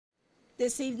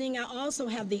This evening, I also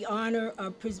have the honor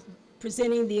of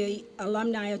presenting the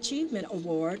Alumni Achievement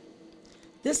Award.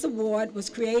 This award was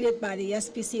created by the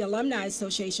SPC Alumni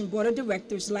Association Board of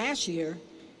Directors last year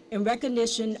in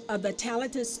recognition of the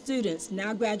talented students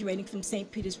now graduating from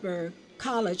St. Petersburg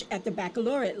College at the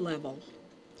baccalaureate level.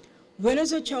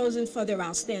 Winners are chosen for their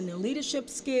outstanding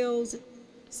leadership skills,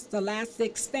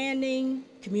 scholastic standing,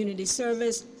 community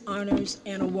service, honors,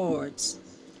 and awards.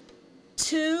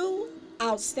 2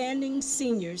 outstanding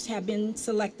seniors have been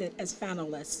selected as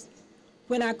finalists.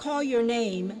 When I call your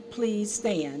name, please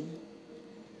stand.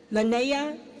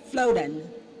 Linaea Floden.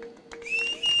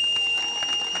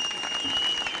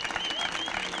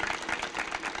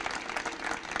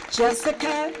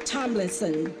 Jessica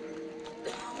Tomlinson.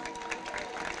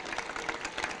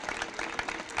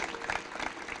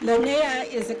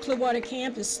 Linaea is a Clearwater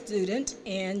campus student,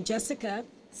 and Jessica,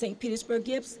 St. Petersburg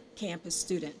Gibbs campus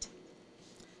student.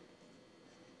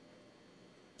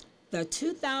 The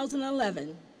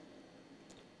 2011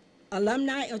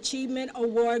 Alumni Achievement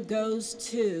Award goes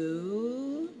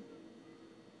to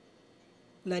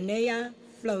Linaea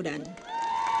Floden.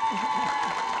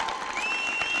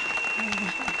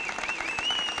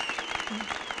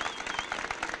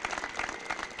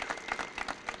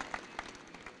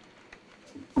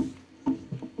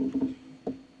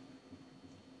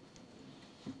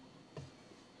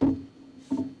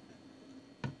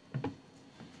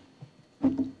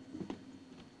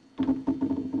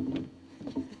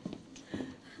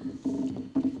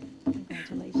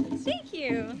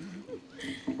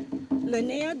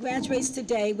 Linaea graduates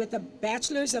today with a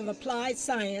Bachelor's of Applied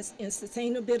Science in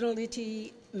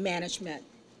Sustainability Management.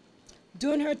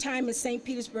 During her time at St.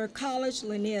 Petersburg College,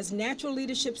 Linea's natural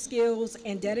leadership skills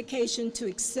and dedication to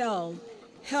excel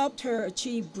helped her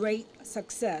achieve great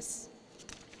success.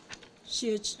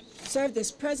 She served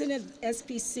as president of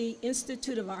SPC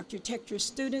Institute of Architecture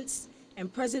Students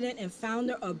and president and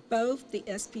founder of both the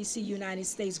SPC United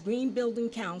States Green Building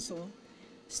Council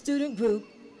student group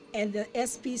and the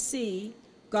SPC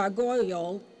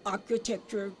Gargoyle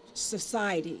Architecture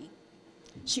Society.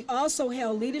 She also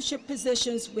held leadership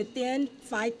positions within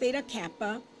Phi Theta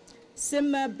Kappa,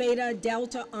 Sigma Beta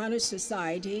Delta Honor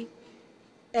Society,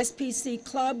 SPC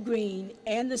Club Green,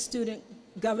 and the Student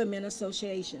Government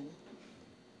Association.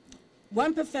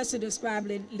 One professor described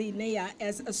Linaea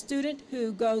as a student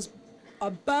who goes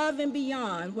above and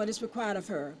beyond what is required of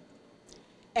her.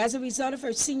 As a result of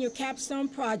her senior capstone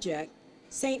project,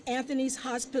 St. Anthony's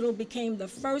Hospital became the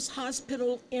first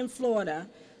hospital in Florida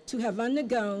to have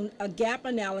undergone a gap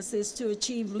analysis to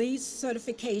achieve LEED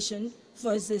certification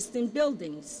for existing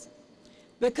buildings.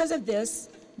 Because of this,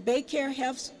 Baycare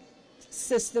Health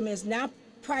System is now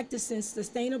practicing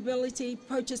sustainability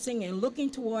purchasing and looking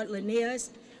toward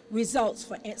Linea's results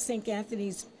for St.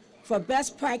 Anthony's for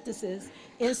best practices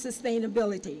in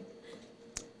sustainability.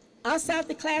 Outside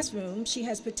the classroom, she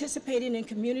has participated in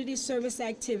community service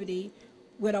activity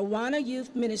with Awana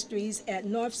Youth Ministries at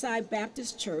Northside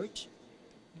Baptist Church,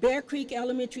 Bear Creek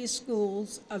Elementary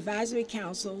Schools Advisory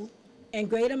Council, and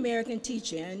Great American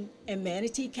Teach-In, and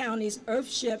Manatee County's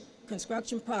Earthship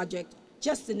Construction Project,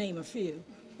 just to name a few.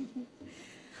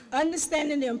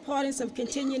 Understanding the importance of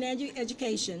continuing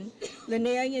education,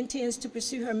 Linaea intends to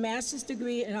pursue her master's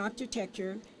degree in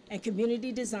architecture and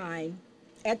community design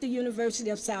at the University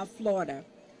of South Florida.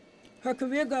 Her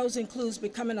career goals includes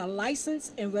becoming a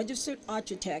licensed and registered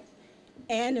architect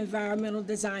and environmental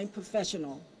design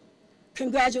professional.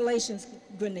 Congratulations,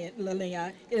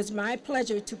 Linaea. It is my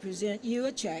pleasure to present you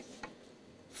a check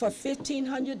for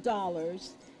 $1,500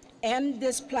 and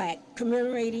this plaque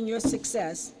commemorating your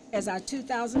success as our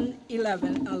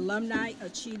 2011 Alumni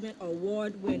Achievement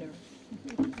Award winner.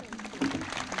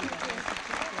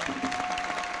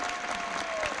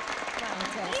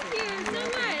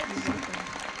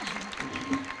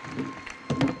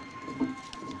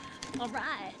 All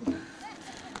right.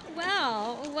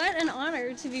 Wow, what an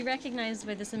honor to be recognized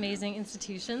by this amazing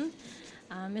institution,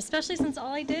 especially since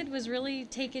all I did was really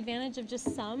take advantage of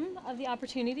just some of the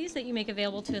opportunities that you make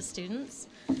available to us students.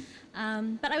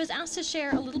 But I was asked to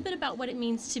share a little bit about what it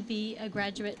means to be a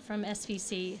graduate from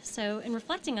SPC. So in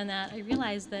reflecting on that, I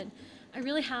realized that I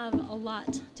really have a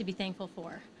lot to be thankful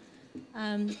for.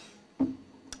 I'm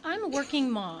a working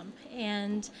mom,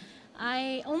 and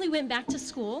I only went back to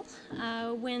school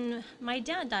when my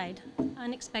dad died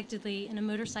unexpectedly in a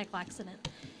motorcycle accident.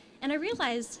 And I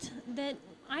realized that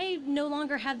I no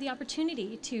longer had the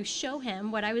opportunity to show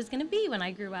him what I was going to be when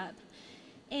I grew up.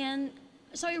 And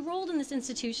so I enrolled in this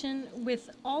institution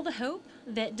with all the hope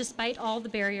that despite all the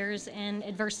barriers and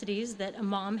adversities that a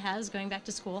mom has going back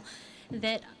to school,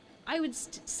 that I would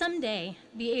someday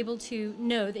be able to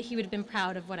know that he would have been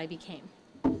proud of what I became.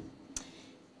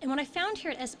 And what I found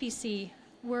here at SPC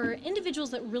were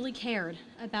individuals that really cared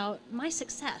about my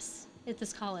success at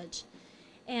this college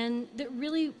and that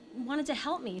really wanted to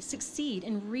help me succeed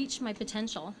and reach my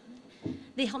potential.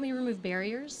 They helped me remove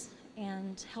barriers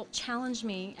and help challenge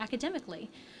me academically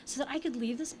so that I could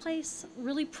leave this place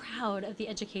really proud of the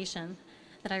education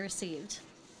that I received.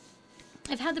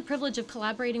 I've had the privilege of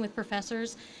collaborating with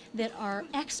professors that are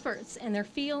experts in their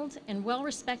field and well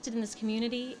respected in this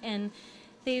community, and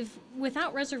they've,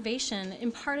 without reservation,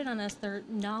 imparted on us their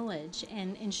knowledge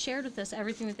and shared with us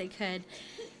everything that they could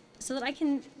so that I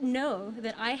can know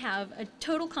that I have a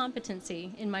total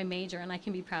competency in my major and I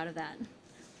can be proud of that.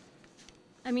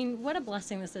 I mean, what a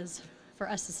blessing this is for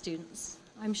us as students.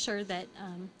 I'm sure that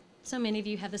so many of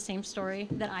you have the same story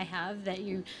that I have, that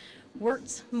you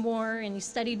worked more and you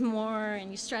studied more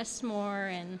and you stressed more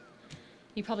and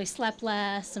you probably slept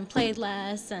less and played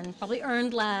less and probably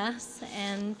earned less,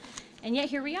 and yet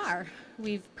here we are.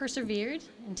 We've persevered,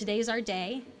 and today's our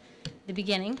day, the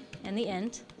beginning and the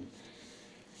end.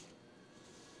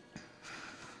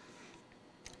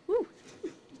 Woo.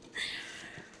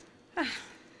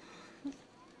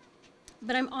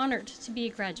 But I'm honored to be a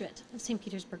graduate of St.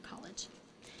 Petersburg College,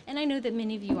 and I know that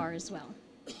many of you are as well.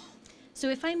 So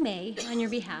if I may, on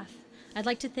your behalf, I'd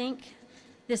like to thank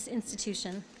this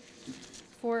institution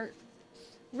for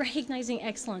recognizing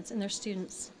excellence in their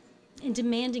students and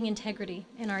demanding integrity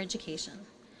in our education,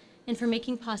 and for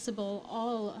making possible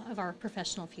all of our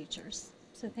professional futures.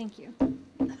 So thank you.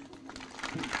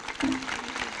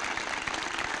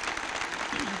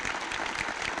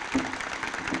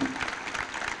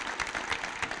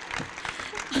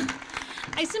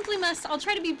 I'll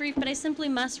try to be brief, but I simply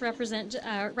must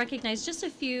recognize just a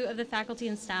few of the faculty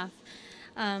and staff.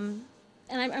 And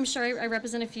I'm sure I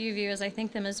represent a few of you as I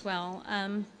thank them as well.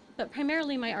 But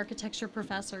primarily my architecture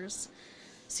professors.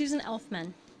 Susan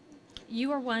Elfman,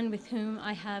 you are one with whom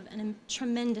I have a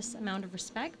tremendous amount of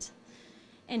respect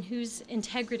and whose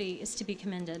integrity is to be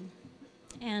commended.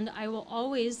 And I will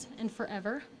always and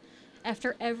forever,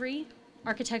 after every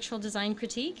architectural design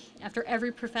critique, after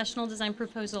every professional design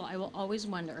proposal, I will always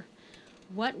wonder,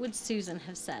 what would Susan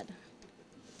have said?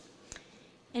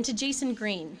 And to Jason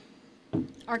Green,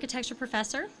 architecture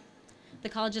professor, the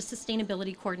college's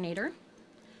sustainability coordinator,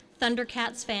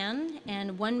 Thundercats fan,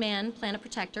 and one-man planet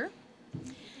protector.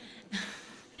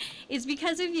 It's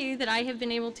because of you that I have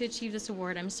been able to achieve this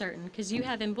award, I'm certain, because you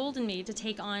have emboldened me to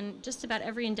take on just about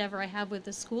every endeavor I have with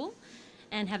the school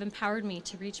and have empowered me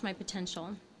to reach my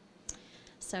potential.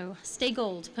 So stay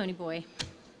gold, pony boy.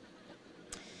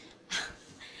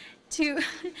 To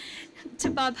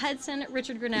Bob Hudson,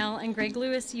 Richard Grinnell, and Greg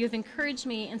Lewis, you have encouraged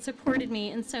me and supported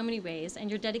me in so many ways, and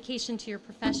your dedication to your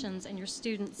professions and your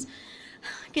students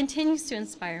continues to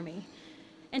inspire me.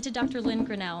 And to Dr. Lynn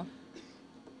Grinnell,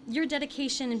 your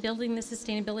dedication in building the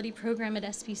sustainability program at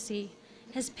SPC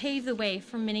has paved the way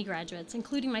for many graduates,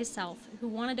 including myself, who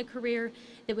wanted a career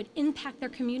that would impact their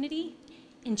community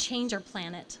and change our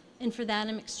planet. And for that,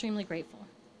 I'm extremely grateful.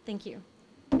 Thank you.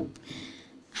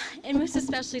 And most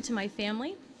especially to my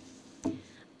family,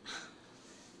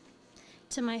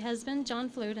 to my husband, John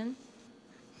Floden.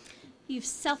 You've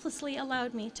selflessly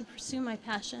allowed me to pursue my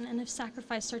passion and have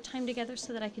sacrificed our time together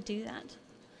so that I could do that.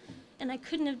 And I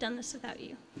couldn't have done this without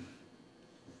you.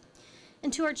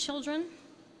 And to our children,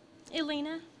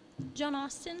 Elena, John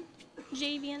Austin,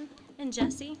 Javian, and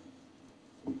Jesse.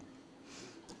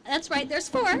 That's right, there's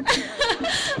 4.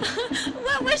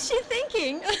 What was she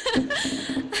thinking?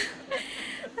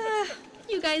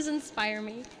 You guys inspire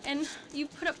me, and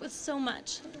you've put up with so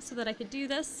much so that I could do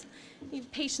this. You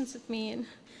have patience with me, and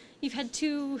you've had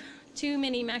too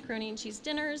many macaroni and cheese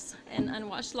dinners and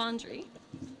unwashed laundry.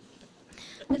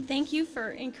 But thank you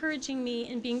for encouraging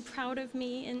me and being proud of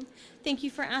me, and thank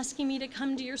you for asking me to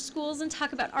come to your schools and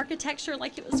talk about architecture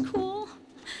like it was cool.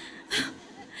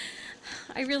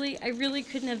 I really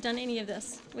couldn't have done any of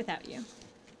this without you.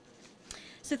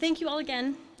 So thank you all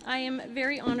again. I am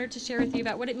very honored to share with you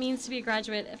about what it means to be a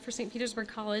graduate for St. Petersburg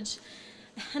College,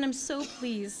 and I'm so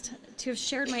pleased to have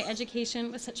shared my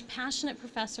education with such passionate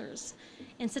professors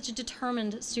and such a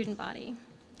determined student body.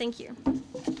 Thank you.